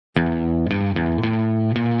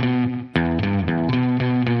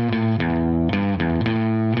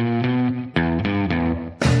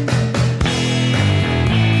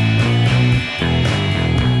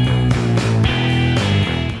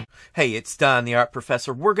Hey, it's Don, the art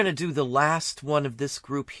professor. We're going to do the last one of this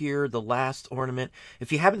group here, the last ornament.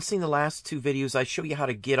 If you haven't seen the last two videos, I show you how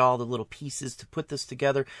to get all the little pieces to put this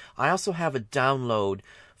together. I also have a download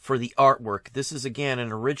for the artwork. This is, again,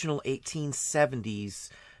 an original 1870s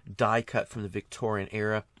die cut from the Victorian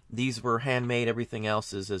era. These were handmade, everything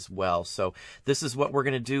else is as well. So this is what we're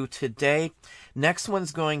going to do today. Next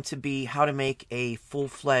one's going to be how to make a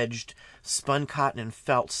full-fledged spun cotton and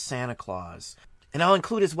felt Santa Claus. And I'll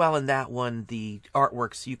include as well in that one the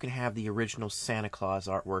artwork so you can have the original Santa Claus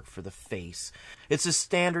artwork for the face. It's a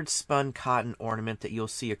standard spun cotton ornament that you'll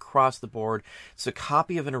see across the board. It's a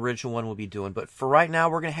copy of an original one we'll be doing. But for right now,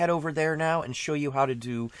 we're going to head over there now and show you how to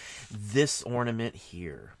do this ornament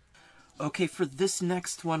here. Okay, for this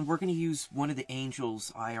next one, we're going to use one of the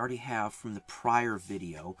angels I already have from the prior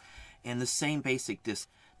video and the same basic disc.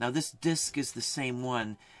 Now, this disc is the same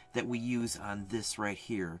one that we use on this right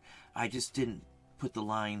here. I just didn't put the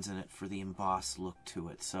lines in it for the embossed look to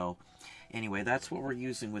it. So anyway, that's what we're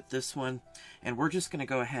using with this one. And we're just going to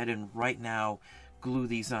go ahead and right now glue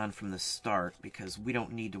these on from the start because we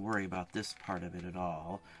don't need to worry about this part of it at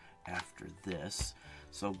all after this.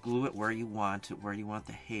 So glue it where you want it, where you want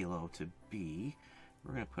the halo to be.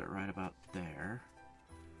 We're going to put it right about there.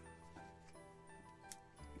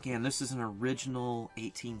 Again, this is an original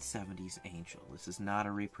 1870s angel. This is not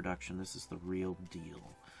a reproduction. This is the real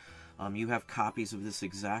deal. You have copies of this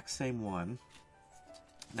exact same one.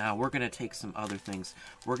 Now, we're going to take some other things.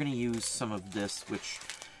 We're going to use some of this, which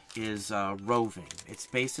is roving. It's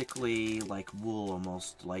basically like wool,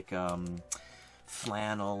 almost like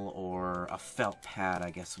flannel or a felt pad, I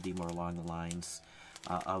guess would be more along the lines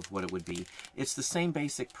of what it would be. It's the same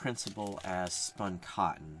basic principle as spun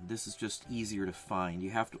cotton. This is just easier to find. You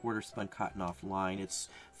have to order spun cotton offline. It's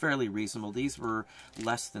fairly reasonable. These were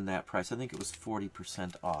less than that price. I think it was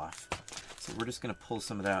 40% off. So we're just going to pull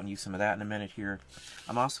some of that and use some of that in a minute here.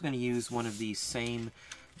 I'm also going to use one of these same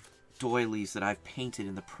doilies that I've painted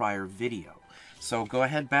in the prior video. So go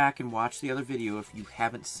ahead back and watch the other video if you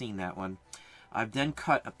haven't seen that one. I've then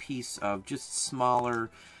cut a piece of just smaller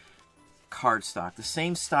cardstock, the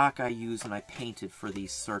same stock I used when I painted for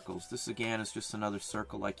these circles. This again is just another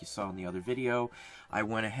circle like you saw in the other video. I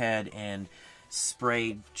went ahead and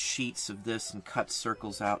sprayed sheets of this and cut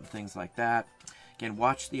circles out and things like that. Again,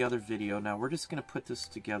 watch the other video. Now we're just going to put this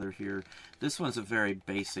together here. This one's a very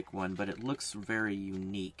basic one, but it looks very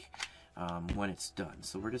unique when it's done.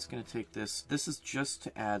 So we're just going to take this. This is just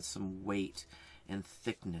to add some weight and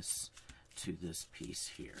thickness to this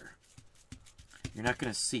piece here. You're not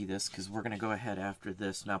going to see this because we're going to go ahead after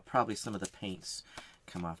this. Now probably some of the paints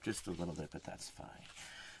come off just a little bit, but that's fine.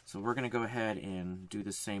 So we're going to go ahead and do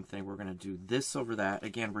the same thing. We're going to do this over that.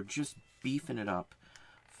 Again, we're just beefing it up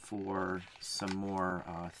for some more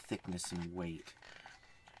thickness and weight.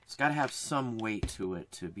 It's got to have some weight to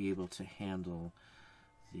it to be able to handle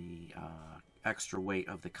the extra weight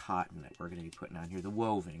of the cotton that we're going to be putting on here, the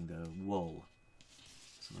woving, the wool.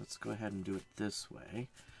 So let's go ahead and do it this way.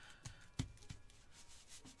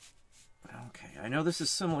 Okay, I know this is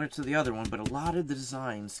similar to the other one, but a lot of the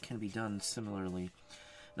designs can be done similarly.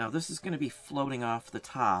 Now this is going to be floating off the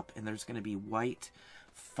top, and there's going to be white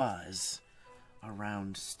fuzz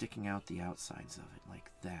around sticking out the outsides of it like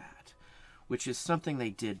that, which is something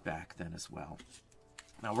they did back then as well.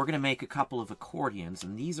 Now we're going to make a couple of accordions,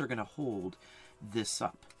 and these are going to hold this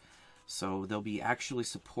up. So they'll be actually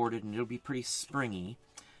supported, and it'll be pretty springy.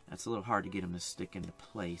 That's a little hard to get them to stick into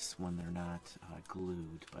place when they're not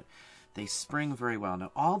glued, but they spring very well.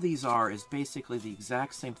 Now, all these is basically the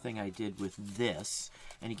exact same thing I did with this.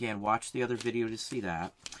 And again, watch the other video to see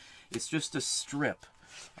that. It's just a strip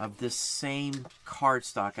of this same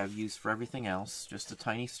cardstock I've used for everything else. Just a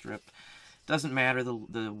tiny strip. Doesn't matter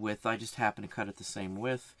the width. I just happen to cut it the same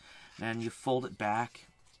width. And you fold it back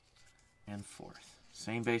and forth.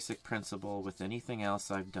 Same basic principle with anything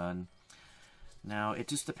else I've done. Now, it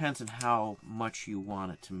just depends on how much you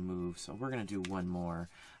want it to move. So we're going to do one more.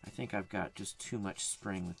 I think I've got just too much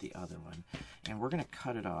spring with the other one. And we're going to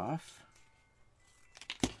cut it off.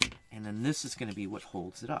 And then this is going to be what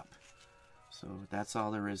holds it up. So that's all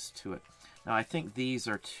there is to it. Now, I think these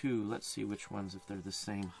are two. Let's see which ones, if they're the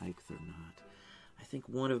same height or not. I think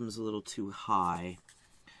one of them is a little too high.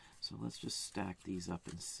 So let's just stack these up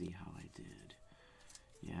and see how I did.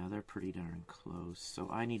 Yeah, they're pretty darn close. So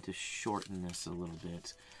I need to shorten this a little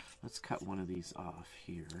bit. Let's cut one of these off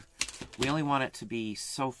here. We only want it to be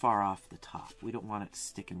so far off the top. We don't want it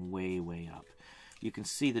sticking way, way up. You can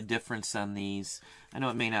see the difference on these. I know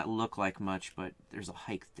it may not look like much, but there's a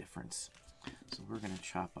height difference. So we're going to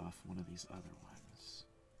chop off one of these other ones.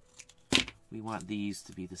 We want these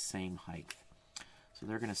to be the same height. So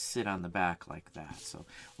they're going to sit on the back like that. So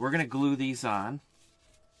we're going to glue these on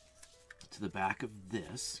to the back of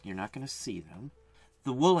this. You're not going to see them.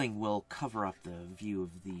 The wooling will cover up the view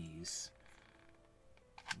of these.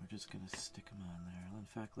 We're just going to stick them on there. In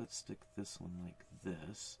fact, let's stick this one like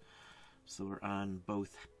this. So we're on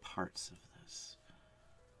both parts of this.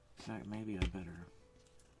 In fact, maybe I better...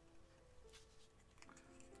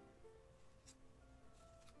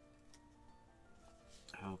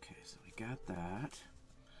 Okay, so we got that.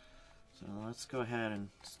 So let's go ahead and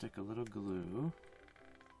stick a little glue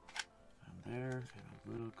on there and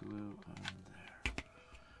a little glue on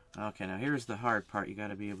there. Okay, now here's the hard part. You got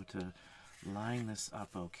to be able to line this up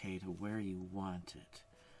okay to where you want it.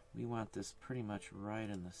 We want this pretty much right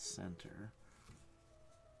in the center.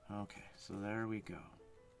 Okay, so there we go.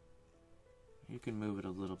 You can move it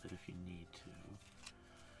a little bit if you need to.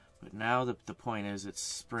 But now the point is it's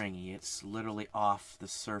springy. It's literally off the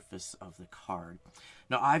surface of the card.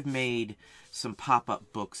 Now I've made some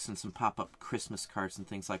pop-up books and some pop-up Christmas cards and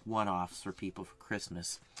things like one-offs for people for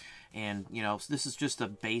Christmas. And, you know, this is just a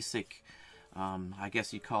basic, I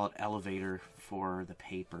guess you'd call it elevator for the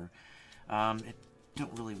paper. I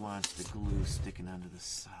don't really want the glue sticking onto the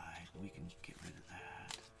side. We can get rid of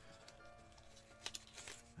that.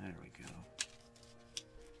 There we go.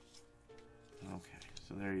 Okay.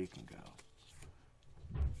 So there you can go.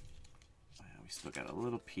 We still got a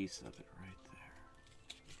little piece of it right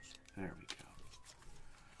there. There we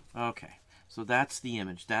go. Okay, so that's the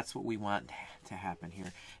image. That's what we want to happen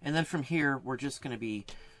here. And then from here, we're just going to be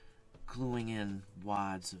gluing in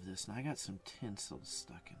wads of this. And I got some tinsel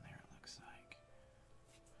stuck in there, it looks like.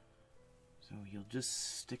 So you'll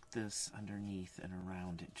just stick this underneath and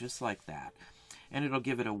around it, just like that. And it'll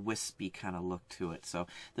give it a wispy kind of look to it. So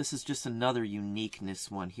this is just another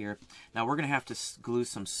uniqueness one here. Now we're going to have to glue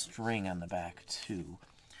some string on the back too.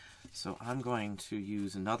 So I'm going to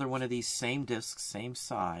use another one of these same discs, same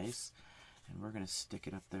size, and we're going to stick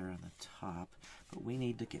it up there on the top. But we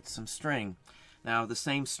need to get some string. Now the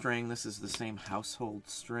same string, this is the same household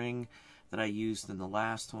string that I used in the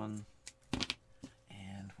last one.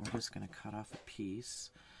 And we're just going to cut off a piece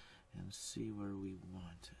and see where we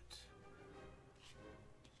want it.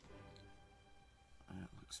 That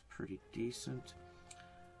looks pretty decent.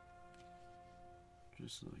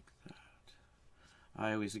 Just like that.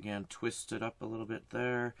 I always, again, twist it up a little bit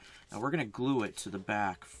there. Now we're going to glue it to the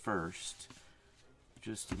back first,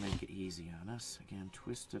 just to make it easy on us. Again,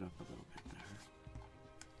 twist it up a little bit there.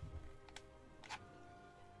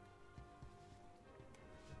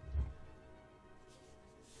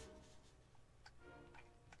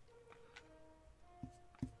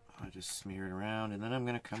 I just smear it around, and then I'm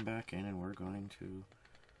going to come back in and we're going to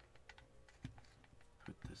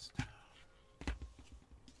put this down.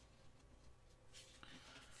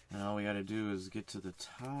 Now all we got to do is get to the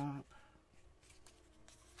top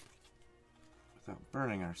without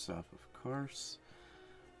burning ourselves, of course.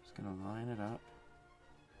 Just going to line it up.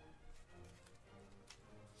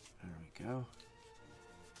 There we go.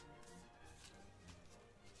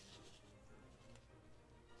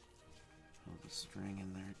 Pull the string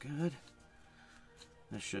in there good.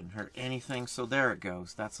 This shouldn't hurt anything, so there it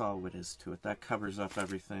goes. That's all it is to it. That covers up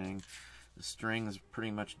everything. The string is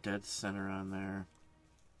pretty much dead center on there.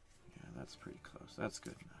 That's pretty close. That's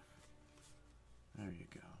good enough. There you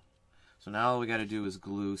go. So now all we got to do is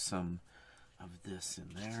glue some of this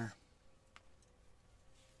in there.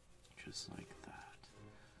 Just like that.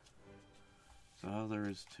 That's all there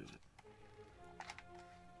is to it.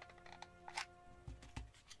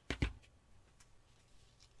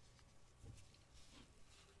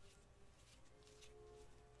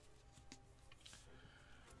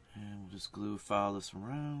 And we'll just follow this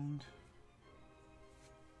around.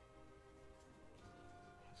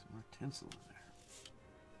 More tinsel in there.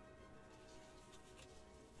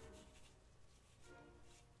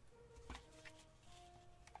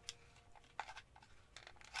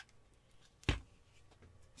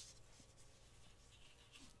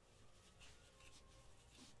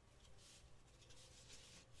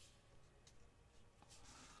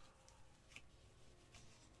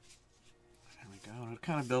 There we go. It'll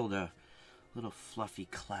kind of build a little fluffy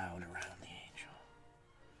cloud around the angel.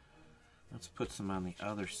 Let's put some on the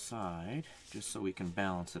other side, just so we can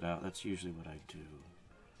balance it out. That's usually what I do.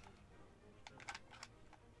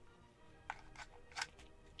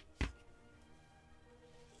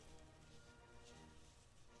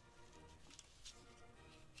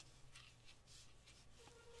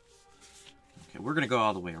 Okay, we're going to go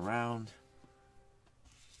all the way around.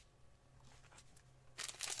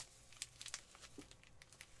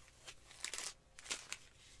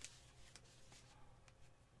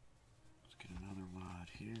 Wad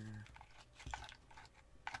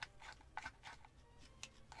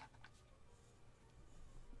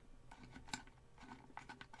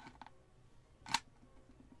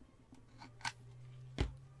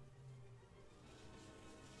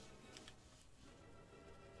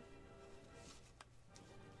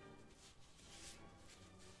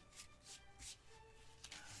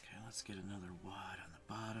get another wad on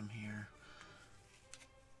the bottom here.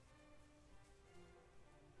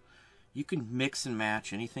 You can mix and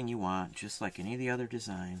match anything you want, just like any of the other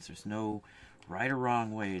designs. There's no right or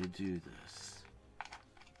wrong way to do this.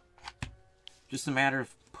 Just a matter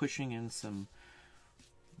of pushing in some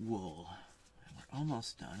wool. And we're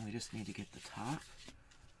almost done. We just need to get the top.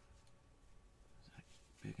 Is that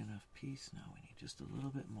a big enough piece? No, we need just a little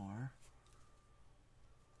bit more.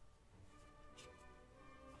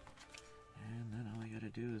 And then all you gotta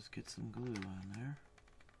do is get some glue on there.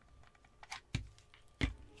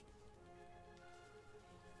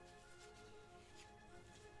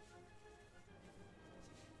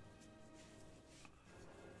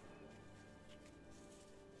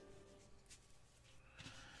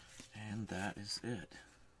 And that is it.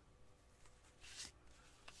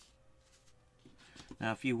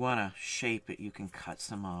 Now if you want to shape it, you can cut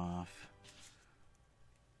some off.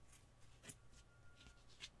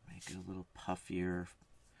 Make it a little puffier.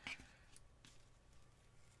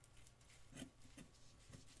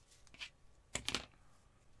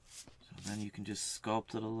 So then you can just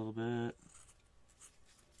sculpt it a little bit.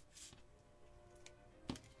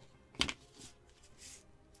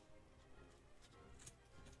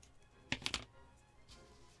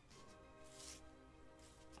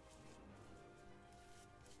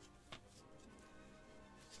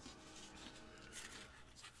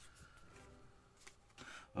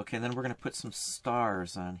 Okay, then we're going to put some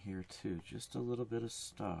stars on here too. Just a little bit of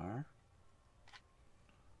star.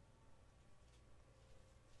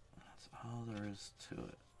 That's all there is to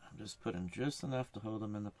it. I'm just putting just enough to hold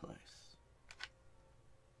them into place.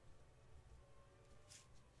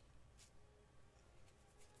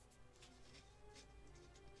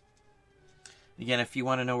 Again, if you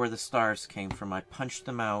want to know where the stars came from, I punched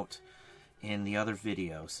them out in the other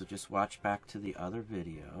video. So just watch back to the other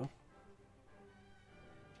video.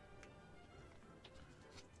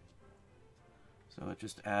 So it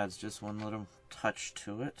just adds just one little touch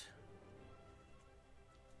to it.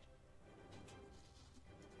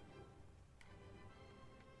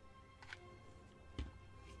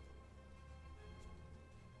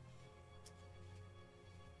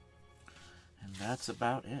 And that's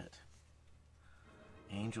about it.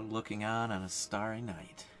 Angel looking on a starry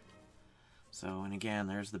night. So, and again,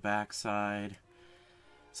 there's the back side.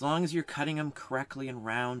 As long as you're cutting them correctly and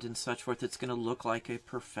round and such forth, it's going to look like a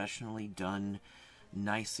professionally done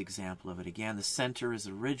nice example of it. Again, the center is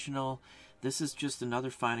original. This is just another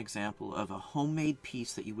fine example of a homemade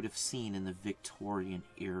piece that you would have seen in the Victorian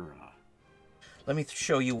era. Let me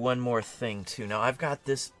show you one more thing too. Now I've got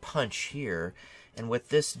this punch here, and what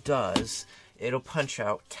this does, it'll punch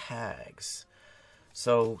out tags.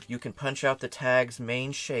 So you can punch out the tag's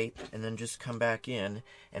main shape and then just come back in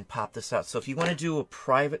and pop this out. So if you want to do a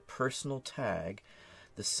private personal tag,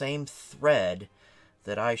 the same thread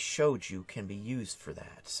that I showed you can be used for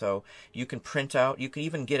that. So you can print out, you can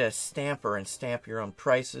even get a stamper and stamp your own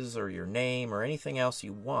prices or your name or anything else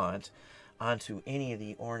you want onto any of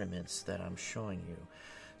the ornaments that I'm showing you.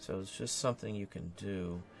 So it's just something you can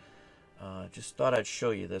do. Just thought I'd show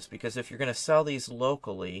you this because if you're going to sell these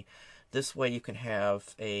locally, this way you can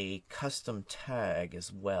have a custom tag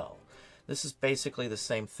as well. This is basically the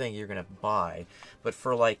same thing you're going to buy, but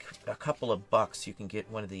for like a couple of bucks you can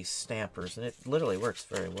get one of these stampers, and it literally works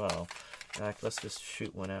very well. In fact, let's just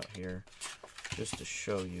shoot one out here just to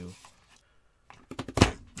show you.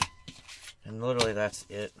 And literally that's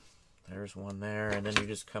it. There's one there, and then you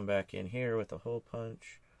just come back in here with a hole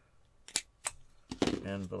punch,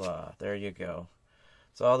 and blah, there you go.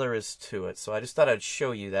 That's all there is to it. So I just thought I'd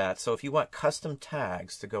show you that. So if you want custom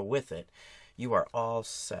tags to go with it, you are all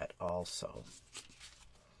set also.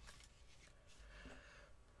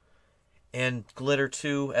 And glitter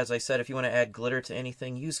too, as I said, if you want to add glitter to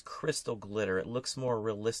anything, use crystal glitter. It looks more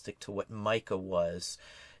realistic to what mica was.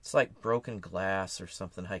 It's like broken glass or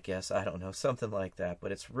something, I guess. I don't know, something like that.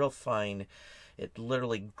 But it's real fine. It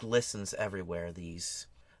literally glistens everywhere, these.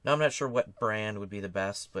 Now, I'm not sure what brand would be the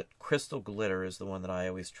best, but crystal glitter is the one that I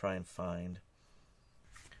always try and find.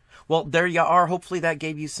 Well, there you are. Hopefully that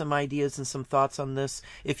gave you some ideas and some thoughts on this.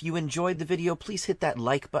 If you enjoyed the video, please hit that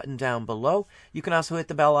like button down below. You can also hit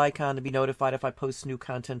the bell icon to be notified if I post new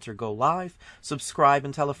content or go live. Subscribe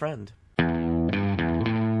and tell a friend.